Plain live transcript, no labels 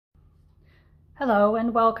Hello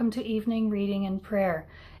and welcome to evening reading and prayer.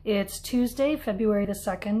 It's Tuesday, February the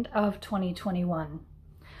 2nd of 2021.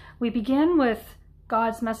 We begin with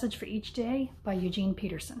God's Message for Each Day by Eugene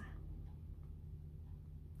Peterson.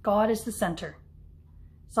 God is the center.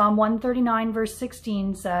 Psalm 139 verse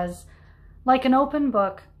 16 says, "Like an open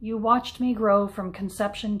book, you watched me grow from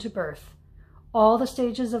conception to birth. All the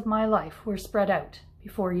stages of my life were spread out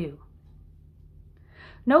before you."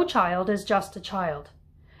 No child is just a child.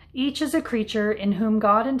 Each is a creature in whom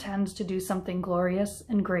God intends to do something glorious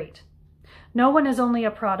and great. No one is only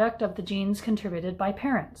a product of the genes contributed by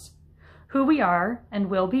parents. Who we are and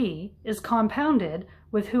will be is compounded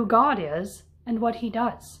with who God is and what He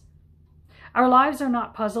does. Our lives are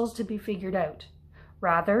not puzzles to be figured out.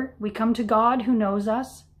 Rather, we come to God who knows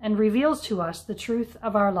us and reveals to us the truth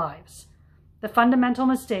of our lives. The fundamental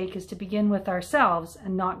mistake is to begin with ourselves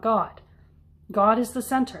and not God. God is the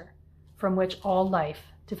center from which all life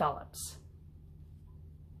develops.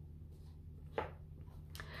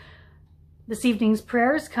 This evening's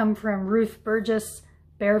prayers come from Ruth Burgess,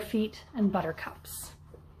 Bare Feet and Buttercups.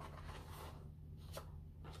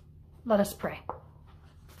 Let us pray.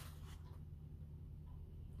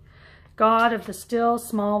 God of the still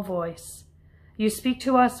small voice, you speak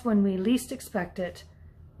to us when we least expect it.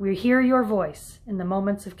 We hear your voice in the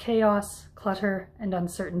moments of chaos, clutter, and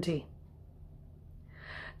uncertainty.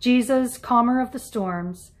 Jesus, calmer of the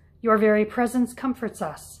storms, your very presence comforts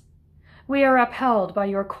us. We are upheld by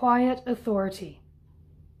your quiet authority.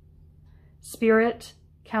 Spirit,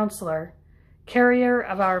 counselor, carrier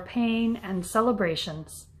of our pain and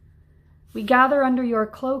celebrations, we gather under your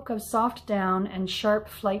cloak of soft down and sharp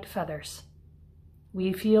flight feathers.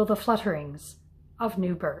 We feel the flutterings of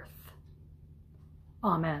new birth.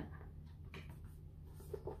 Amen.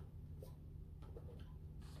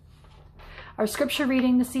 Our scripture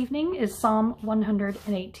reading this evening is Psalm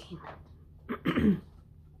 118.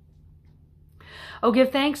 Oh,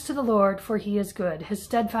 give thanks to the Lord, for he is good. His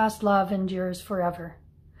steadfast love endures forever.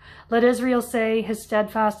 Let Israel say, his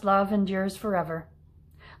steadfast love endures forever.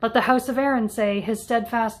 Let the house of Aaron say, his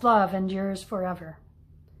steadfast love endures forever.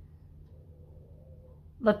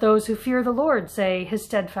 Let those who fear the Lord say, his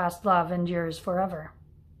steadfast love endures forever.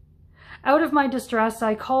 Out of my distress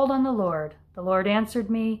I called on the Lord. The Lord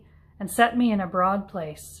answered me and set me in a broad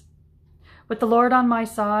place. With the Lord on my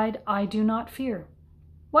side, I do not fear.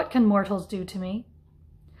 What can mortals do to me?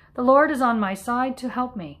 The Lord is on my side to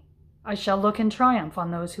help me. I shall look in triumph on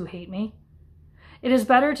those who hate me. It is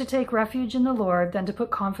better to take refuge in the Lord than to put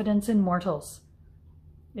confidence in mortals.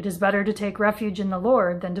 It is better to take refuge in the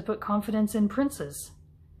Lord than to put confidence in princes.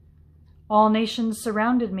 All nations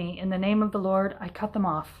surrounded me. In the name of the Lord, I cut them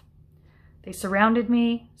off. They surrounded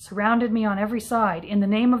me on every side. In the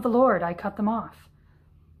name of the Lord, I cut them off.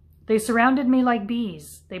 They surrounded me like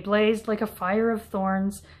bees. They blazed like a fire of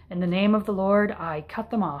thorns. In the name of the Lord, I cut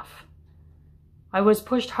them off. I was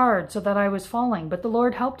pushed hard so that I was falling, but the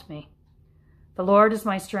Lord helped me. The Lord is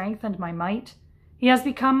my strength and my might. He has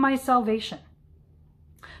become my salvation.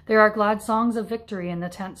 There are glad songs of victory in the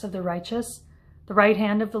tents of the righteous. The right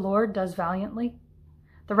hand of the Lord does valiantly.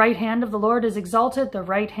 The right hand of the Lord is exalted. The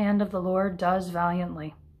right hand of the Lord does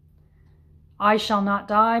valiantly. I shall not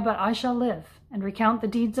die, but I shall live and recount the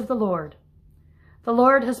deeds of the Lord. The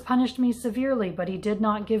Lord has punished me severely, but he did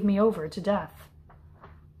not give me over to death.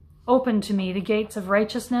 Open to me the gates of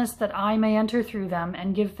righteousness, that I may enter through them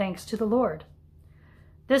and give thanks to the Lord.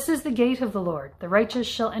 This is the gate of the Lord. The righteous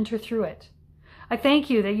shall enter through it. I thank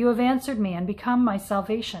you that you have answered me and become my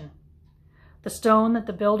salvation. The stone that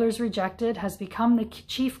the builders rejected has become the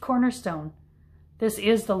chief cornerstone. This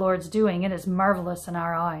is the Lord's doing. It is marvelous in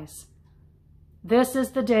our eyes. This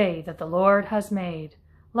is the day that the Lord has made.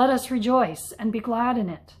 Let us rejoice and be glad in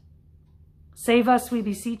it. Save us, we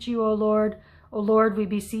beseech you, O Lord. O Lord, we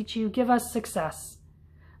beseech you, give us success.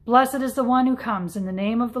 Blessed is the one who comes in the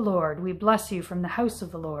name of the Lord. We bless you from the house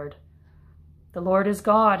of the Lord. The Lord is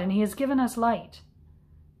God, and he has given us light.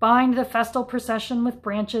 Bind the festal procession with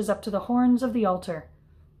branches up to the horns of the altar.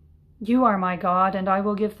 You are my God, and I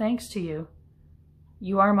will give thanks to you.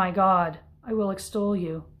 You are my God, I will extol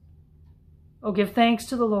you. Oh, give thanks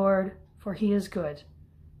to the Lord, for he is good,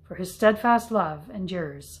 for his steadfast love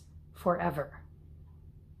endures forever.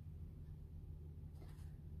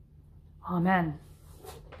 Amen.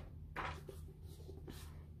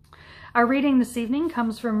 Our reading this evening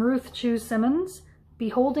comes from Ruth Chu Simmons,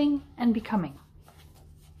 Beholding and Becoming.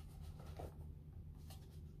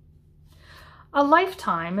 A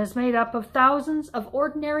lifetime is made up of thousands of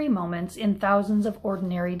ordinary moments in thousands of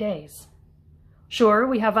ordinary days. Sure,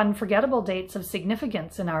 we have unforgettable dates of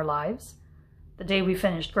significance in our lives. The day we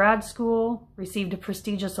finished grad school, received a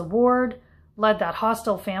prestigious award, led that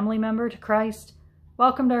hostile family member to Christ,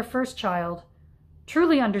 welcomed our first child,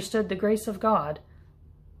 truly understood the grace of God,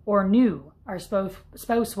 or knew our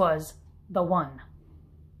spouse was the one.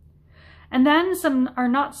 And then some are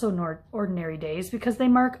not so ordinary days because they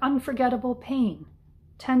mark unforgettable pain,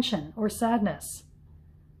 tension, or sadness.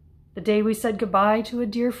 The day we said goodbye to a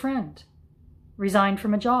dear friend, resigned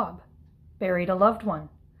from a job, buried a loved one,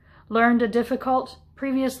 learned a difficult,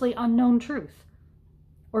 previously unknown truth,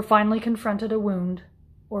 or finally confronted a wound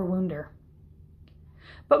or wounder.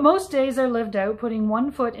 But most days are lived out putting one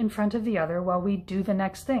foot in front of the other while we do the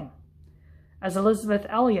next thing, as Elizabeth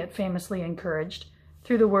Elliot famously encouraged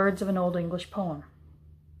through the words of an old English poem.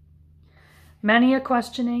 Many a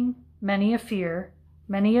questioning, many a fear,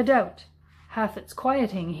 many a doubt hath its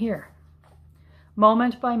quieting here.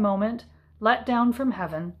 Moment by moment, let down from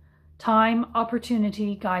heaven, time,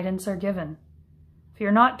 opportunity, guidance are given.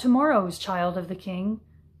 Fear not tomorrow's child of the King,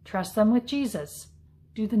 trust them with Jesus,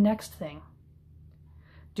 do the next thing.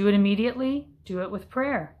 Do it immediately, do it with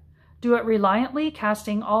prayer. Do it reliantly,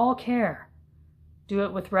 casting all care. Do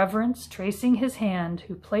it with reverence, tracing his hand,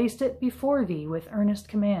 who placed it before thee with earnest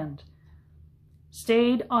command.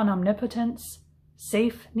 Stayed on omnipotence,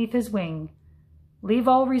 safe neath his wing, leave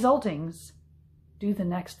all resultings, do the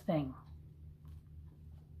next thing.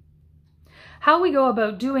 How we go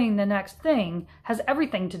about doing the next thing has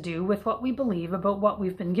everything to do with what we believe about what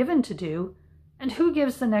we've been given to do and who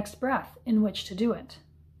gives the next breath in which to do it.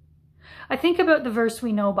 I think about the verse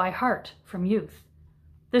we know by heart from youth.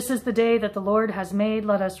 This is the day that the Lord has made,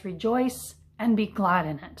 let us rejoice and be glad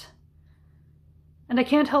in it. And I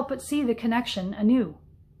can't help but see the connection anew.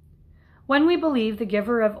 When we believe the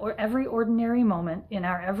giver of every ordinary moment in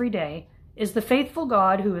our everyday is the faithful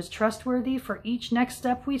God who is trustworthy for each next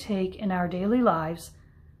step we take in our daily lives,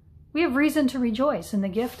 we have reason to rejoice in the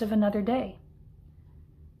gift of another day.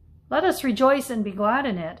 Let us rejoice and be glad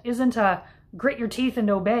in it isn't a grit your teeth and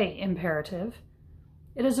obey imperative.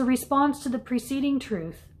 It is a response to the preceding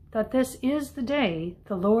truth that this is the day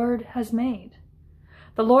the Lord has made.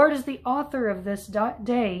 The Lord is the author of this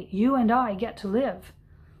day you and I get to live.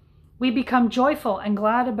 We become joyful and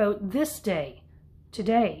glad about this day,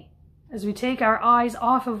 today, as we take our eyes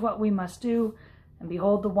off of what we must do and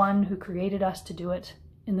behold the one who created us to do it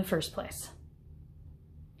in the first place.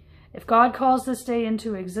 If God calls this day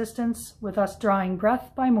into existence with us drawing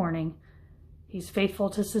breath by morning, he's faithful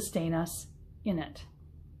to sustain us in it.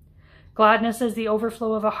 Gladness is the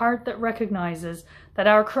overflow of a heart that recognizes that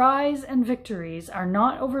our cries and victories are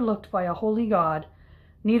not overlooked by a holy God,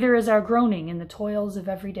 neither is our groaning in the toils of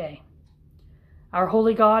every day. Our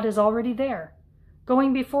holy God is already there,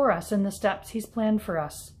 going before us in the steps he's planned for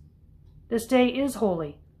us. This day is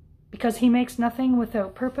holy, because he makes nothing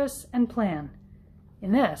without purpose and plan.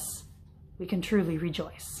 In this, we can truly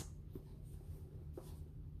rejoice.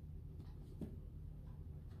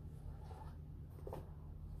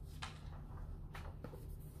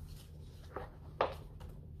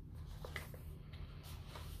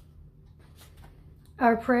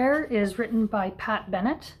 Our prayer is written by Pat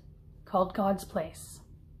Bennett, called God's Place.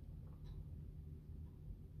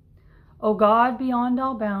 O God, beyond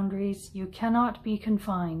all boundaries, you cannot be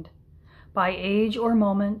confined by age or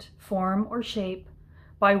moment, form or shape,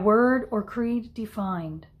 by word or creed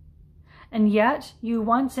defined. And yet you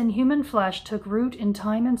once in human flesh took root in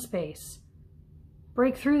time and space.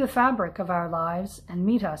 Break through the fabric of our lives and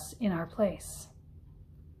meet us in our place.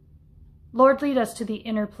 Lord, lead us to the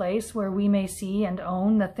inner place where we may see and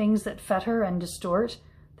own the things that fetter and distort,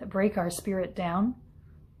 that break our spirit down.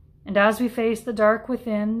 And as we face the dark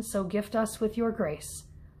within, so gift us with your grace,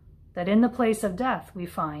 that in the place of death we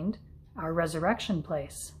find our resurrection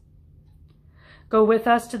place. Go with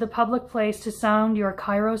us to the public place to sound your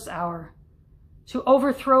Kairos hour, to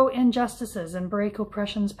overthrow injustices and break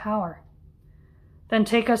oppression's power. Then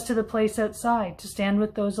take us to the place outside to stand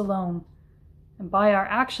with those alone, and by our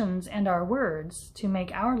actions and our words to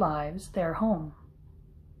make our lives their home.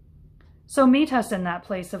 So meet us in that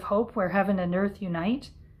place of hope where heaven and earth unite,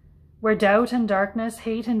 where doubt and darkness,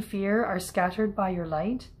 hate and fear are scattered by your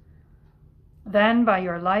light. Then, by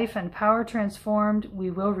your life and power transformed, we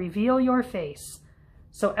will reveal your face,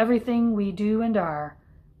 so everything we do and are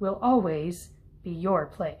will always be your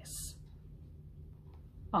place.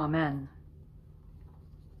 Amen.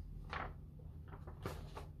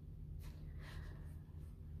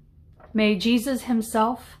 May Jesus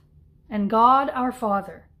himself and God our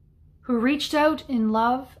Father, who reached out in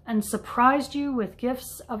love and surprised you with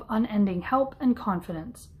gifts of unending help and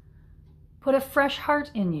confidence, put a fresh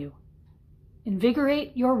heart in you,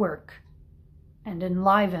 invigorate your work, and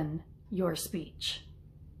enliven your speech.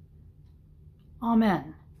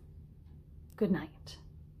 Amen. Good night.